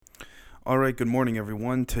All right, good morning,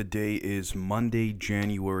 everyone. Today is Monday,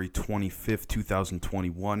 January 25th,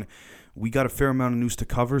 2021. We got a fair amount of news to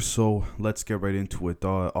cover, so let's get right into it,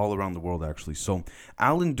 all around the world, actually. So,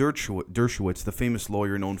 Alan Dershowitz, the famous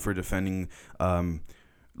lawyer known for defending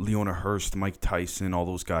Leona Hurst, Mike Tyson, all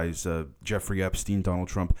those guys, Jeffrey Epstein, Donald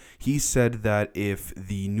Trump, he said that if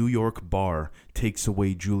the New York bar takes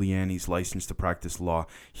away Giuliani's license to practice law,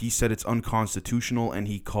 he said it's unconstitutional and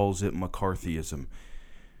he calls it McCarthyism.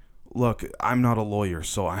 Look, I'm not a lawyer,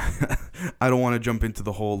 so I don't want to jump into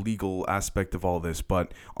the whole legal aspect of all this.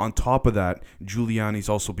 But on top of that, Giuliani's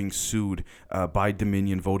also being sued by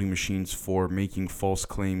Dominion voting machines for making false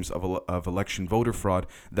claims of election voter fraud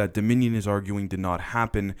that Dominion is arguing did not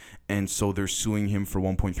happen. And so they're suing him for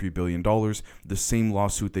 $1.3 billion, the same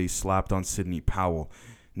lawsuit they slapped on Sidney Powell.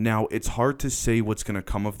 Now, it's hard to say what's going to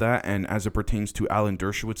come of that. And as it pertains to Alan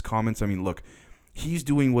Dershowitz's comments, I mean, look, he's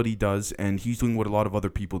doing what he does, and he's doing what a lot of other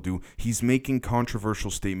people do. He's making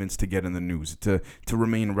controversial statements to get in the news, to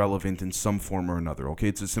remain relevant in some form or another. Okay,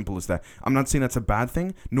 it's as simple as that. I'm not saying that's a bad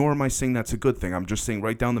thing, nor am I saying that's a good thing. I'm just saying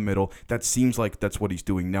right down the middle, that seems like that's what he's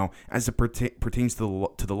doing. Now, as it pertains to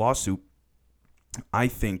the lawsuit, I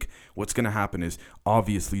think what's going to happen is,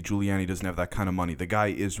 obviously, Giuliani doesn't have that kind of money. The guy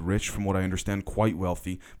is rich, from what I understand, quite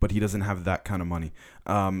wealthy, but he doesn't have that kind of money.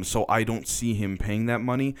 So I don't see him paying that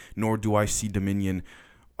money, nor do I see Dominion.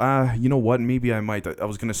 You know what? Maybe I might. I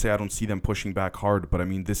was going to say I don't see them pushing back hard, but I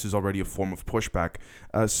mean, this is already a form of pushback.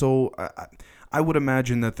 I would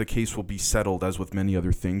imagine that the case will be settled as with many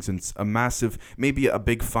other things, and a massive, maybe a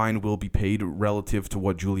big fine will be paid relative to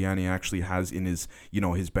what Giuliani actually has in his,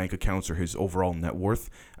 his bank accounts or his overall net worth.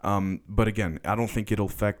 But again, I don't think it'll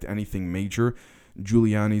affect anything major.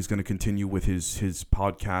 Giuliani is going to continue with his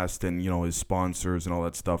podcast and his sponsors and all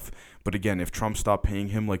that stuff. But again, if Trump stopped paying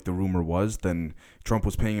him like the rumor was, then Trump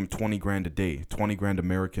was paying him 20 grand a day, 20 grand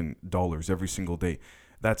American dollars every single day.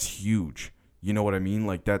 That's huge. You know what I mean?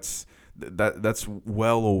 Like that's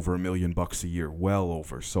well over $1 million a year, well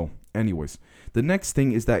over. So anyways, the next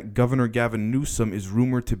thing is that Governor Gavin Newsom is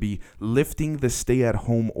rumored to be lifting the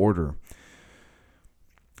stay-at-home order.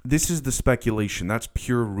 This is the speculation. That's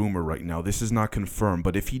pure rumor right now. This is not confirmed.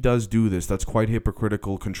 But if he does do this, that's quite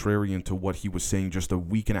hypocritical, contrarian to what he was saying just a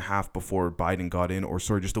week and a half before Biden got in, or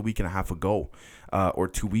sorry, just a week and a half ago, or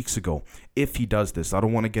 2 weeks ago. If he does this, I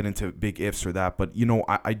don't want to get into big ifs or that, but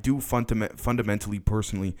I do fundamentally,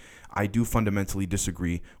 personally, I do fundamentally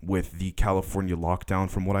disagree with the California lockdown.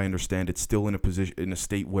 From what I understand, it's still in a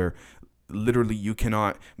state where literally you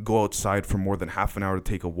cannot go outside for more than half an hour to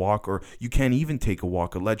take a walk, or you can't even take a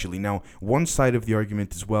walk, allegedly. Now, one side of the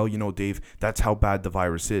argument is, well, Dave, that's how bad the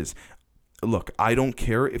virus is. Look, I don't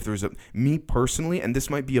care if there's me personally, and this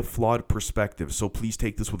might be a flawed perspective, so please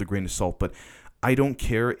take this with a grain of salt, but I don't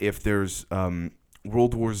care if there's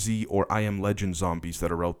World War Z or I Am Legend zombies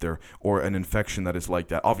that are out there, or an infection that is like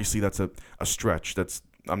that. Obviously, that's a stretch.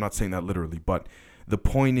 I'm not saying that literally, but the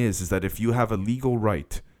point is that if you have a legal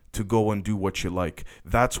right to go and do what you like.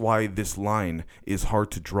 That's why this line is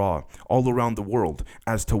hard to draw all around the world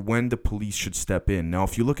as to when the police should step in. Now,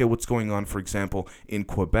 if you look at what's going on, for example, in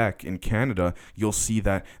Quebec, in Canada, you'll see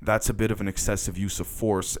that that's a bit of an excessive use of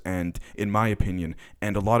force, and in my opinion,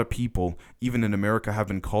 and a lot of people, even in America, have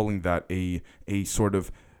been calling that a sort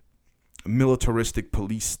of militaristic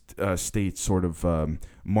police state, sort of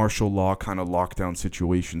martial law kind of lockdown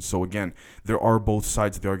situation. So again, there are both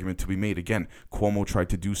sides of the argument to be made. Again, Cuomo tried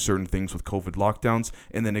to do certain things with COVID lockdowns,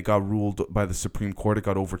 and then it got ruled by the Supreme Court. It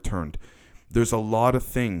got overturned. There's a lot of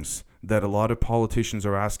things that a lot of politicians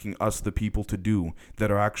are asking us, the people, to do that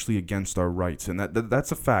are actually against our rights. And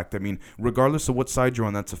that's a fact. I mean, regardless of what side you're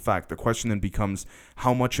on, that's a fact. The question then becomes,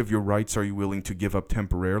 how much of your rights are you willing to give up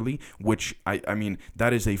temporarily? Which, I mean,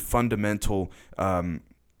 that is a fundamental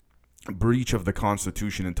breach of the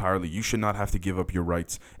Constitution entirely. You should not have to give up your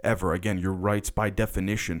rights ever. Again, your rights by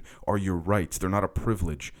definition are your rights. They're not a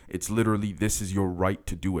privilege. It's literally, this is your right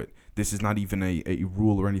to do it. This is not even a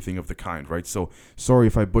rule or anything of the kind, right? So, sorry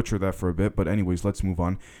if I butcher that for a bit, but anyways, let's move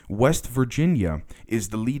on. West Virginia is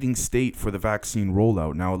the leading state for the vaccine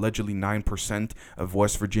rollout. Now, allegedly 9% of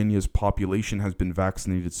West Virginia's population has been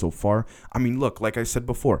vaccinated so far. I mean, look, like I said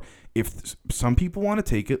before, if some people want to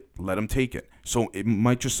take it, let them take it. So it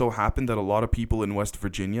might just so happen that a lot of people in West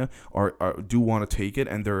Virginia do want to take it,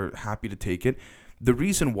 and they're happy to take it. The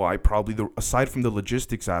reason why, probably aside from the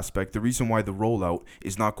logistics aspect, the reason why the rollout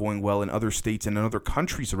is not going well in other states and in other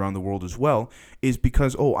countries around the world as well is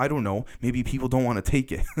because, oh, I don't know, maybe people don't want to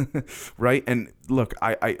take it, right? And look,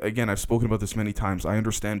 again, I've spoken about this many times. I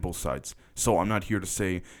understand both sides. So I'm not here to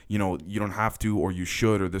say, you don't have to or you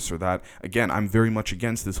should or this or that. Again, I'm very much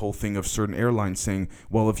against this whole thing of certain airlines saying,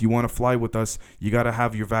 well, if you want to fly with us, you got to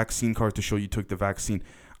have your vaccine card to show you took the vaccine.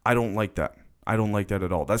 I don't like that. I don't like that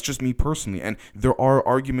at all. That's just me personally. And there are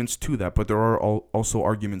arguments to that, but there are also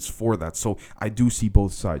arguments for that. So I do see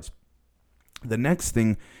both sides. The next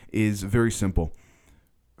thing is very simple.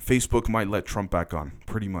 Facebook might let Trump back on,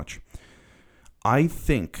 pretty much. And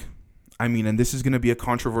this is going to be a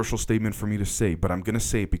controversial statement for me to say, but I'm going to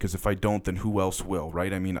say it because if I don't, then who else will,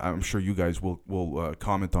 right? I mean, I'm sure you guys will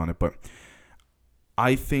comment on it, but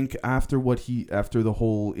I think after the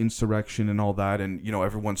whole insurrection and all that, and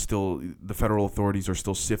the federal authorities are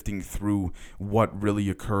still sifting through what really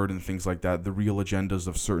occurred and things like that, the real agendas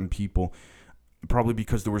of certain people, probably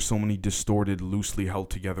because there were so many distorted, loosely held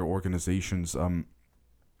together organizations.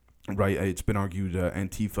 Right, it's been argued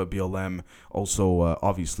Antifa, BLM, also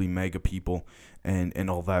obviously MAGA people, and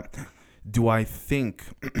all that. Do I think,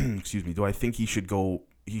 do I think he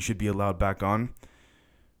should be allowed back on?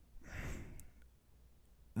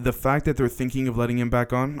 The fact that they're thinking of letting him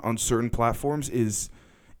back on certain platforms is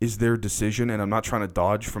their decision, and I'm not trying to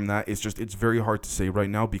dodge from that. It's very hard to say right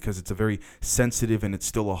now because it's a very sensitive and it's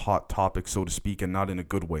still a hot topic, so to speak, and not in a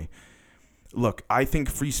good way. Look, I think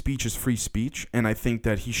free speech is free speech, and I think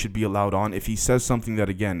that he should be allowed on if he says something that,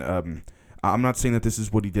 again, I'm not saying that this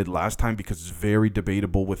is what he did last time because it's very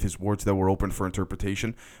debatable with his words that were open for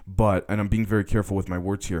interpretation, and I'm being very careful with my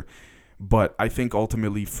words here, but I think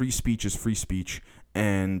ultimately free speech is free speech.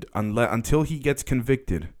 And until he gets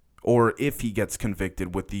convicted, or if he gets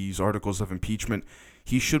convicted with these articles of impeachment,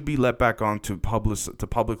 he should be let back on to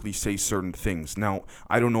publicly say certain things. Now,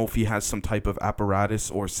 I don't know if he has some type of apparatus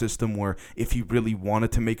or system where if he really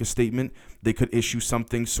wanted to make a statement, they could issue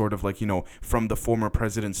something sort of like, from the former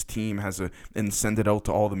president's team and send it out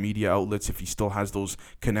to all the media outlets if he still has those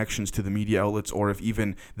connections to the media outlets, or if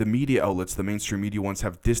even the media outlets, the mainstream media ones,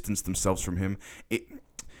 have distanced themselves from him.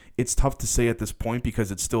 It's tough to say at this point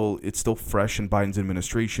because it's still fresh in Biden's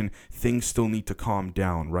administration. Things still need to calm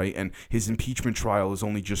down, right? And his impeachment trial is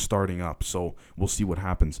only just starting up, so we'll see what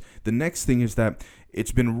happens. The next thing is that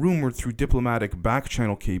it's been rumored through diplomatic back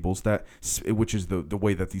channel cables which is the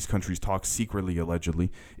way that these countries talk secretly,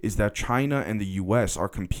 allegedly, is that China and the U.S. are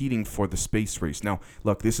competing for the space race. Now,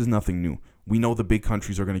 look, this is nothing new. We know the big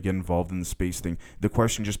countries are going to get involved in the space thing. The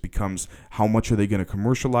question just becomes, how much are they going to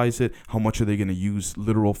commercialize it? How much are they going to use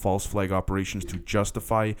literal false flag operations to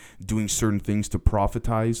justify doing certain things to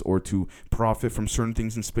profitize or to profit from certain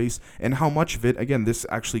things in space? And how much of it, again, this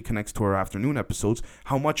actually connects to our afternoon episodes,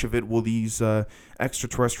 how much of it will these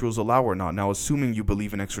extraterrestrials allow or not? Now, assuming you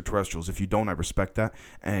believe in extraterrestrials. If you don't, I respect that.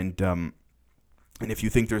 And if you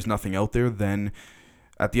think there's nothing out there, then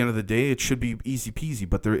at the end of the day, it should be easy peasy.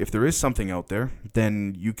 But if there is something out there,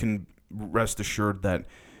 then you can rest assured that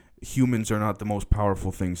humans are not the most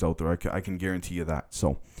powerful things out there. I can guarantee you that.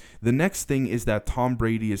 So the next thing is that Tom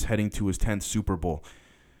Brady is heading to his 10th Super Bowl.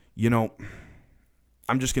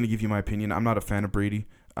 I'm just going to give you my opinion. I'm not a fan of Brady.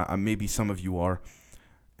 Maybe some of you are,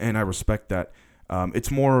 and I respect that.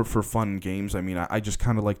 It's more for fun and games. I mean, I just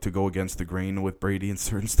kind of like to go against the grain with Brady and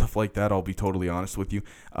certain stuff like that. I'll be totally honest with you.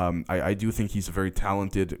 I do think he's a very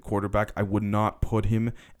talented quarterback. I would not put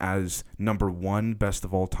him as number one best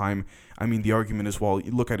of all time. I mean, the argument is, well,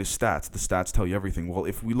 you look at his stats. The stats tell you everything. Well,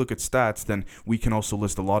 if we look at stats, then we can also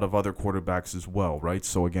list a lot of other quarterbacks as well, right?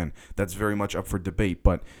 So, again, that's very much up for debate.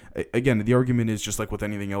 But, again, the argument is just like with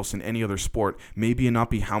anything else in any other sport. Maybe it might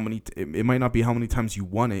not be how many times you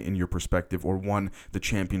won it in your perspective or won the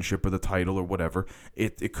championship or the title or whatever.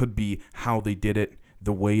 It could be how they did it,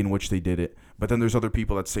 the way in which they did it. But then there's other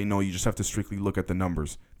people that say, no, you just have to strictly look at the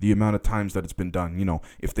numbers, the amount of times that it's been done.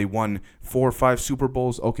 If they won 4 or 5 Super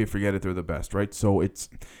Bowls, okay, forget it, they're the best, right? So it's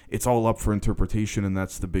all up for interpretation, and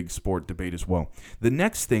that's the big sport debate as well. The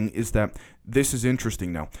next thing is that this is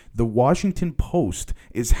interesting now. The Washington Post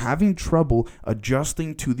is having trouble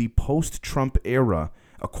adjusting to the post-Trump era,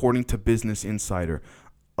 according to Business Insider.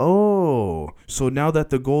 Oh, so now that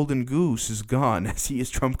the golden goose is gone, as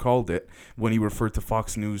Trump called it when he referred to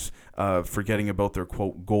Fox News forgetting about their,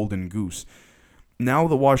 quote, golden goose. Now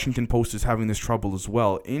the Washington Post is having this trouble as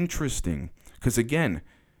well. Interesting, because again,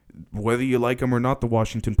 whether you like him or not, the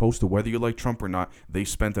Washington Post, or whether you like Trump or not, they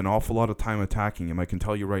spent an awful lot of time attacking him. I can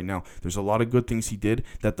tell you right now, there's a lot of good things he did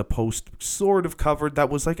that the Post sort of covered that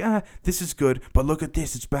was like, this is good, but look at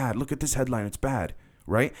this, it's bad. Look at this headline, it's bad,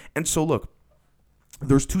 right? And so look,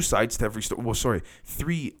 there's two sides to every story. Well, sorry,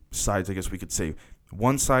 three sides, I guess we could say.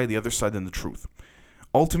 One side, the other side, then the truth.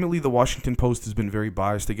 Ultimately, the Washington Post has been very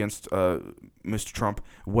biased against Mr. Trump.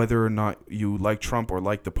 Whether or not you like Trump or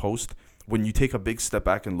like the Post, when you take a big step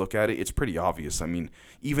back and look at it, it's pretty obvious. I mean,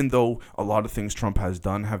 even though a lot of things Trump has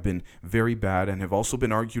done have been very bad and have also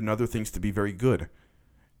been argued in other things to be very good.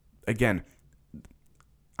 Again,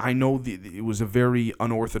 I know it was a very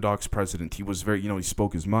unorthodox president. He was very, he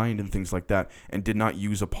spoke his mind and things like that and did not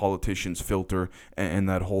use a politician's filter and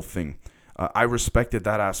that whole thing. I respected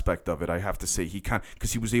that aspect of it, I have to say.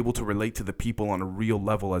 Because he was able to relate to the people on a real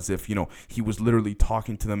level as if, he was literally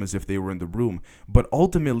talking to them as if they were in the room. But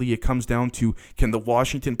ultimately, it comes down to, can the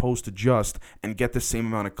Washington Post adjust and get the same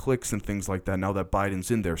amount of clicks and things like that now that Biden's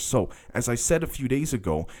in there? So, as I said a few days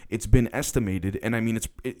ago, it's been estimated, and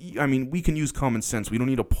we can use common sense. We don't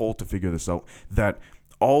need a poll to figure this out, that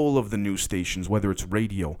all of the news stations, whether it's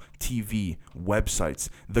radio, TV, websites,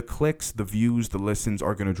 the clicks, the views, the listens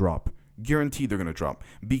are going to drop. Guaranteed they're going to drop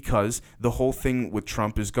because the whole thing with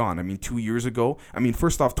Trump is gone. 2 years ago,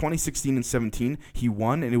 first off, 2016 and 17, he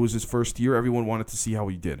won and it was his first year. Everyone wanted to see how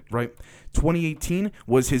he did, right? 2018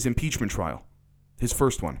 was his impeachment trial, his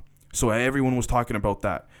first one. So everyone was talking about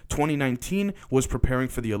that. 2019 was preparing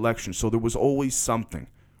for the election. So there was always something,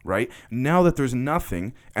 right? Now that there's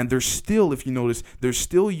nothing, and they're still, if you notice, they're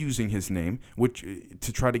still using his name which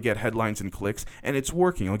to try to get headlines and clicks, and it's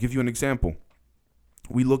working. I'll give you an example.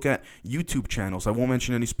 We look at YouTube channels. I won't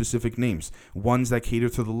mention any specific names. Ones that cater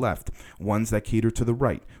to the left, ones that cater to the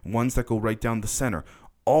right, ones that go right down the center.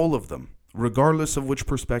 All of them, regardless of which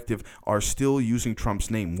perspective, are still using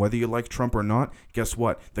Trump's name. Whether you like Trump or not, guess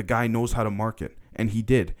what? The guy knows how to market. And he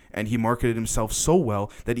did. And he marketed himself so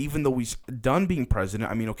well that even though he's done being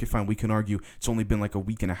president, okay, fine, we can argue it's only been like a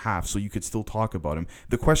week and a half, so you could still talk about him.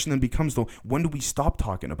 The question then becomes, though, when do we stop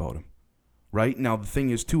talking about him? Right? Now, the thing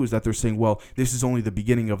is, too, is that they're saying, well, this is only the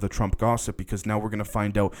beginning of the Trump gossip because now we're going to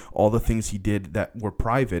find out all the things he did that were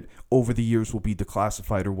private over the years will be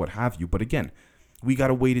declassified or what have you. But again, we got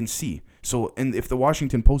to wait and see. So, and if the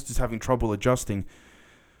Washington Post is having trouble adjusting,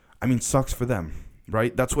 sucks for them,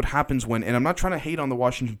 right? That's what happens when, and I'm not trying to hate on the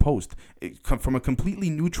Washington Post. From a completely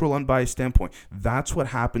neutral, unbiased standpoint, that's what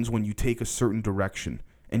happens when you take a certain direction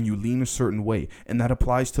and you lean a certain way. And that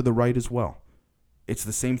applies to the right as well. It's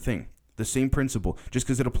the same thing. The same principle. Just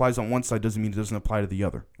because it applies on one side doesn't mean it doesn't apply to the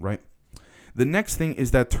other, right? The next thing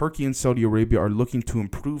is that Turkey and Saudi Arabia are looking to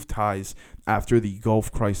improve ties after the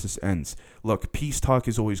Gulf crisis ends. Look, peace talk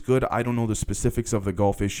is always good. I don't know the specifics of the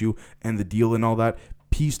Gulf issue and the deal and all that.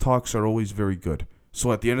 Peace talks are always very good.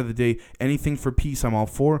 So at the end of the day, anything for peace I'm all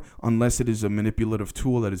for, unless it is a manipulative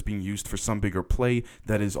tool that is being used for some bigger play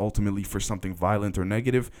that is ultimately for something violent or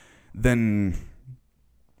negative, then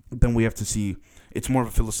we have to see. It's more of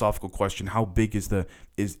a philosophical question. How big is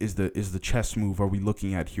the chess move are we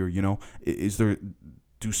looking at here?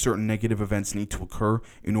 Do certain negative events need to occur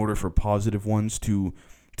in order for positive ones to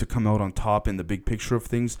come out on top in the big picture of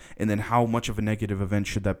things? And then how much of a negative event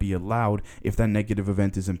should that be allowed if that negative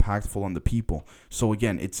event is impactful on the people? So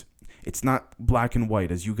again, it's not black and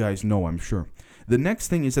white, as you guys know, I'm sure. The next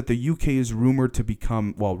thing is that the UK is rumored to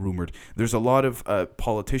become, there's a lot of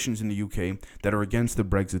politicians in the UK that are against the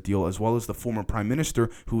Brexit deal, as well as the former Prime Minister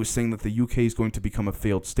who is saying that the UK is going to become a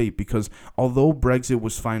failed state because although Brexit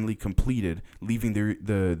was finally completed, leaving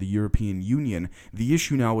the European Union, the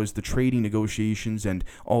issue now is the trading negotiations and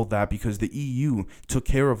all that because the EU took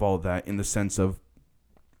care of all that in the sense of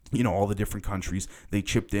all the different countries, they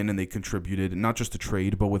chipped in and they contributed, not just to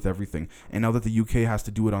trade, but with everything. And now that the UK has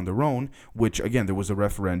to do it on their own, which, again, there was a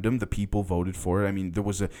referendum, the people voted for it.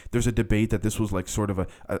 There's a debate that this was like sort of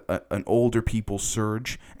an older people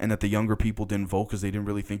surge and that the younger people didn't vote because they didn't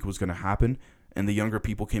really think it was going to happen. And the younger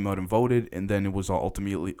people came out and voted, and then it was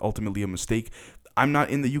ultimately a mistake. I'm not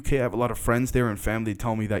in the UK. I have a lot of friends there and family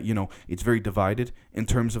tell me that, it's very divided in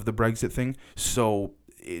terms of the Brexit thing. So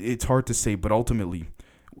it's hard to say, but ultimately,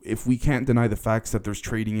 if we can't deny the facts that there's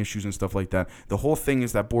trading issues and stuff like that, the whole thing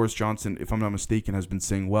is that Boris Johnson, if I'm not mistaken, has been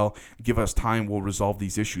saying, well, give us time, we'll resolve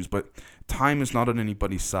these issues. But time is not on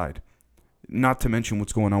anybody's side. Not to mention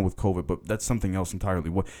what's going on with COVID, but that's something else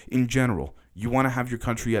entirely. In general, you want to have your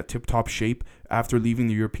country at tip-top shape after leaving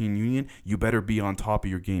the European Union, you better be on top of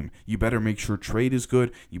your game. You better make sure trade is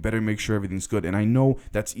good. You better make sure everything's good. And I know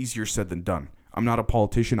that's easier said than done. I'm not a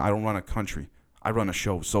politician. I don't run a country. I run a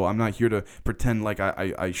show, so I'm not here to pretend like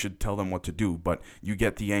I should tell them what to do, but you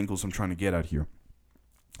get the angles I'm trying to get at here.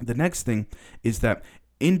 The next thing is that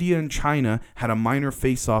India and China had a minor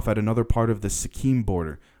face-off at another part of the Sikkim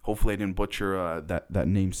border. Hopefully I didn't butcher that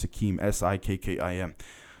name, Sikkim, Sikkim.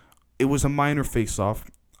 It was a minor face-off.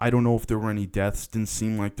 I don't know if there were any deaths. Didn't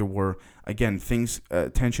seem like there were. Again,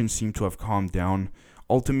 tensions seem to have calmed down.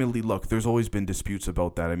 Ultimately, look, there's always been disputes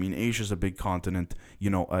about that. I mean, Asia's a big continent.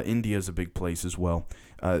 India's a big place as well.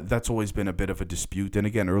 That's always been a bit of a dispute. And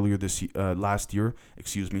again, earlier last year,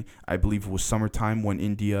 I believe it was summertime when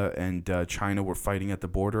India and China were fighting at the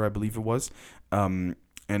border, I believe it was.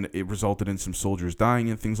 And it resulted in some soldiers dying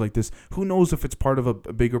and things like this. Who knows if it's part of a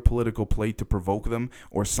bigger political play to provoke them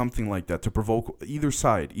or something like that, to provoke either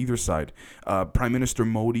side. Prime Minister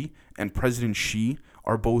Modi and President Xi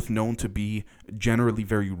are both known to be generally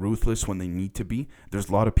very ruthless when they need to be. There's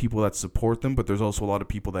a lot of people that support them, but there's also a lot of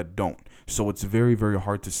people that don't. So it's very, very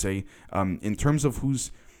hard to say. In terms of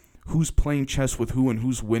who's playing chess with who and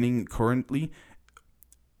who's winning currently,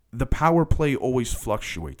 the power play always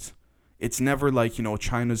fluctuates. It's never like,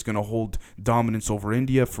 China's going to hold dominance over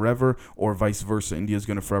India forever or vice versa. India's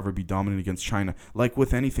going to forever be dominant against China. Like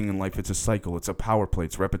with anything in life, it's a cycle. It's a power play.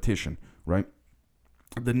 It's repetition, right?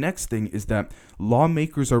 The next thing is that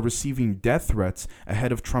lawmakers are receiving death threats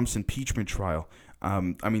ahead of Trump's impeachment trial.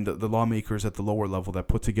 The lawmakers at the lower level that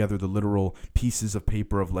put together the literal pieces of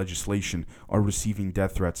paper of legislation are receiving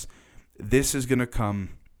death threats. This is going to come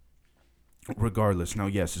regardless. Now,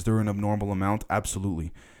 yes, is there an abnormal amount?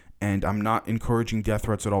 Absolutely. And I'm not encouraging death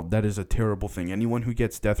threats at all. That is a terrible thing. Anyone who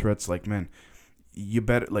gets death threats, man, you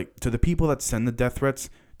better, to the people that send the death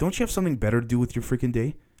threats, don't you have something better to do with your freaking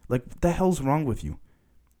day? What the hell's wrong with you?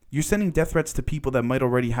 You're sending death threats to people that might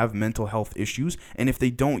already have mental health issues, and if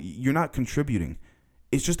they don't, you're not contributing.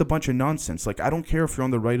 It's just a bunch of nonsense. I don't care if you're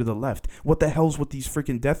on the right or the left. What the hell's with these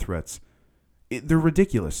freaking death threats? They're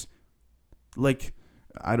ridiculous.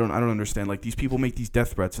 I don't understand. These people make these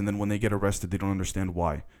death threats, and then when they get arrested, they don't understand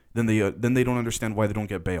why. Then they don't understand why they don't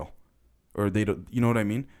get bail, or they don't. You know what I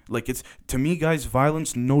mean? It's, to me, guys,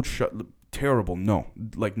 violence, terrible, no,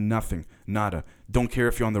 nothing, nada. Don't care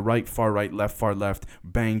if you're on the right, far right, left, far left,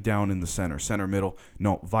 bang down in the center middle.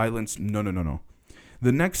 No violence, no.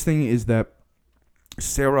 The next thing is that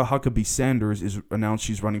Sarah Huckabee Sanders is announced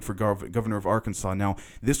she's running for governor of Arkansas. Now,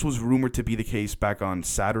 this was rumored to be the case back on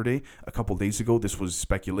Saturday, a couple days ago. This was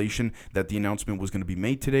speculation that the announcement was going to be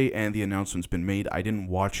made today, and the announcement's been made. I didn't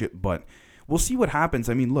watch it, but we'll see what happens.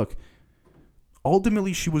 I mean, look,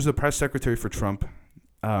 ultimately, she was the press secretary for Trump.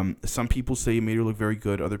 Some people say it made her look very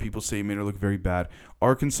good. Other people say it made her look very bad.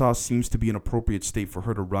 Arkansas seems to be an appropriate state for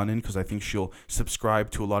her to run in because I think she'll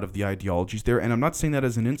subscribe to a lot of the ideologies there. And I'm not saying that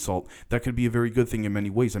as an insult. That could be a very good thing in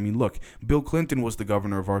many ways. I mean, look, Bill Clinton was the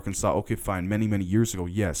governor of Arkansas. Okay, fine. Many, many years ago.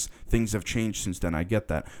 Yes, things have changed since then. I get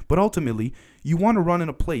that. But ultimately, you want to run in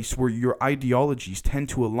a place where your ideologies tend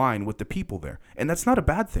to align with the people there. And that's not a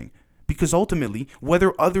bad thing. Because ultimately,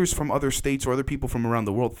 whether others from other states or other people from around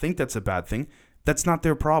the world think that's a bad thing, that's not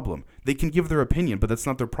their problem. They can give their opinion, but that's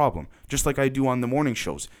not their problem. Just like I do on the morning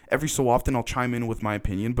shows. Every so often I'll chime in with my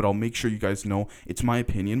opinion, but I'll make sure you guys know it's my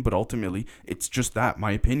opinion, but ultimately it's just that,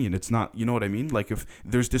 my opinion. It's not, you know what I mean? If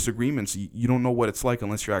there's disagreements, you don't know what it's like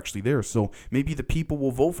unless you're actually there. So maybe the people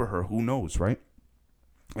will vote for her. Who knows, right?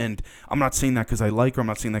 And I'm not saying that because I like her. I'm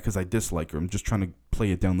not saying that because I dislike her. I'm just trying to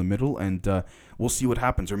play it down the middle, and we'll see what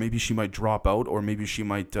happens. Or maybe she might drop out, or maybe she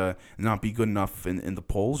might not be good enough in the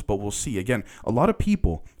polls, but we'll see. Again, a lot of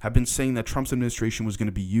people have been saying that Trump's administration was going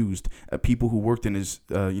to be used, people who worked in his,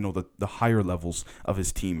 the higher levels of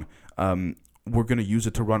his team. We're going to use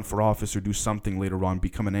it to run for office or do something later on,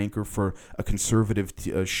 become an anchor for a conservative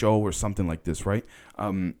show or something like this, right?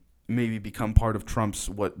 Maybe become part of Trump's,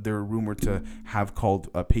 what they're rumored to have called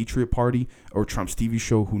a Patriot Party or Trump's TV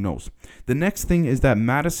show, who knows. The next thing is that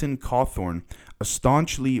Madison Cawthorn, a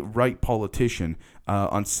staunchly right politician,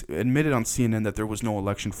 admitted on CNN that there was no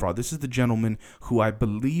election fraud. This is the gentleman who I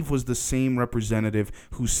believe was the same representative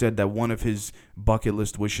who said that one of his bucket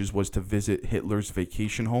list wishes was to visit Hitler's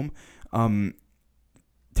vacation home.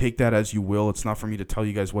 Take that as you will. It's not for me to tell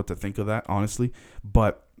you guys what to think of that, honestly,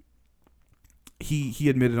 but he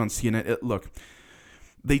admitted on CNN, look,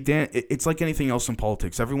 it's like anything else in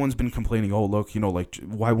politics. Everyone's been complaining, oh, look,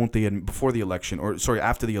 why won't they, before the election,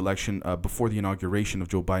 after the election, before the inauguration of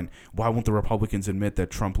Joe Biden, why won't the Republicans admit that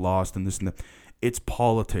Trump lost and this and that? It's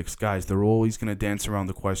politics, guys. They're always going to dance around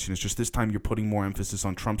the question. It's just this time you're putting more emphasis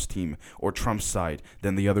on Trump's team or Trump's side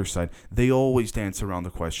than the other side. They always dance around the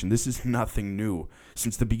question. This is nothing new.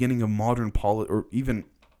 Since the beginning of modern politics, or even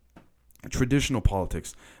traditional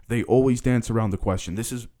politics, they always dance around the question.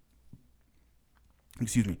 This is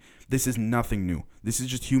nothing new. This is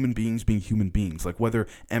just human beings being human beings. Like whether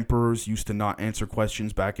emperors used to not answer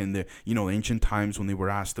questions back in the ancient times when they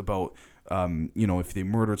were asked about if they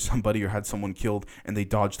murdered somebody or had someone killed and they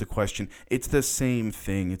dodged the question. It's the same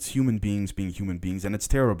thing. It's human beings being human beings, and it's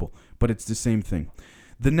terrible, but it's the same thing.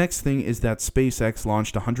 The next thing is that SpaceX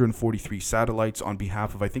launched 143 satellites on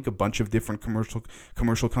behalf of, I think, a bunch of different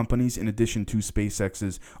commercial companies in addition to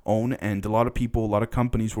SpaceX's own, and a lot of people, a lot of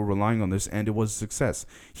companies were relying on this, and it was a success.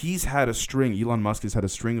 Elon Musk has had a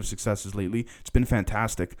string of successes lately. It's been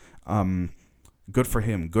fantastic. Good for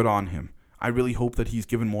him. Good on him. I really hope that he's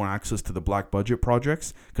given more access to the black budget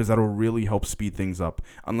projects, because that'll really help speed things up.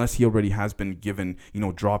 Unless he already has been given,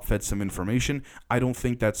 drop fed some information, I don't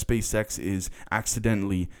think that SpaceX is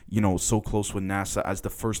accidentally, so close with NASA as the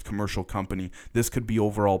first commercial company. This could be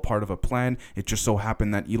overall part of a plan. It just so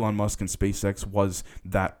happened that Elon Musk and SpaceX was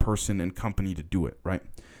that person and company to do it, right?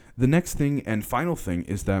 The next thing and final thing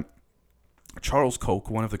is that Charles Koch,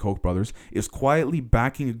 one of the Koch brothers, is quietly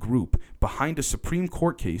backing a group behind a Supreme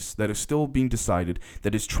Court case that is still being decided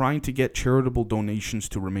that is trying to get charitable donations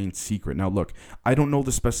to remain secret. Now, look, I don't know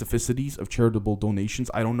the specificities of charitable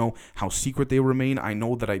donations. I don't know how secret they remain. I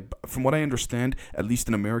know that from what I understand, at least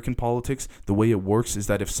in American politics, the way it works is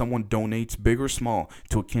that if someone donates, big or small,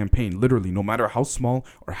 to a campaign, literally, no matter how small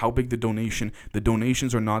or how big the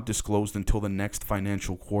donations are not disclosed until the next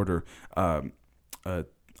financial quarter,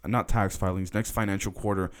 not tax filings, next financial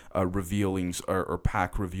quarter revealings or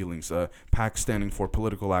PAC revealings, PAC standing for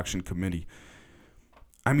Political Action Committee.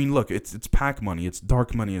 I mean, look, it's PAC money, it's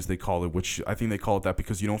dark money as they call it, which I think they call it that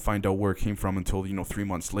because you don't find out where it came from until 3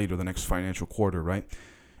 months later, the next financial quarter, right?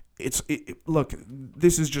 Look,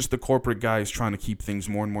 this is just the corporate guys trying to keep things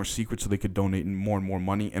more and more secret so they could donate more and more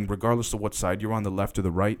money. And regardless of what side you're on, the left or the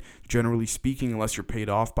right, generally speaking, unless you're paid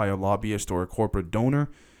off by a lobbyist or a corporate donor,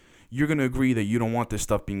 you're going to agree that you don't want this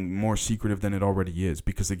stuff being more secretive than it already is.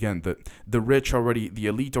 Because again, the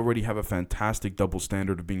elite already have a fantastic double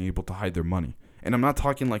standard of being able to hide their money. And I'm not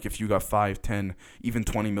talking like if you got 5, 10, even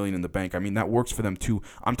 20 million in the bank. I mean, that works for them too.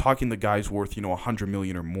 I'm talking the guys worth, 100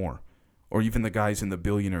 million or more. Or even the guys in the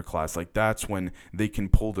billionaire class. Like, that's when they can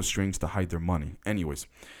pull the strings to hide their money. Anyways.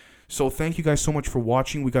 So thank you guys so much for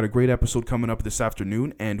watching. We got a great episode coming up this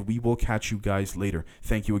afternoon, and we will catch you guys later.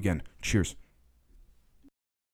 Thank you again. Cheers.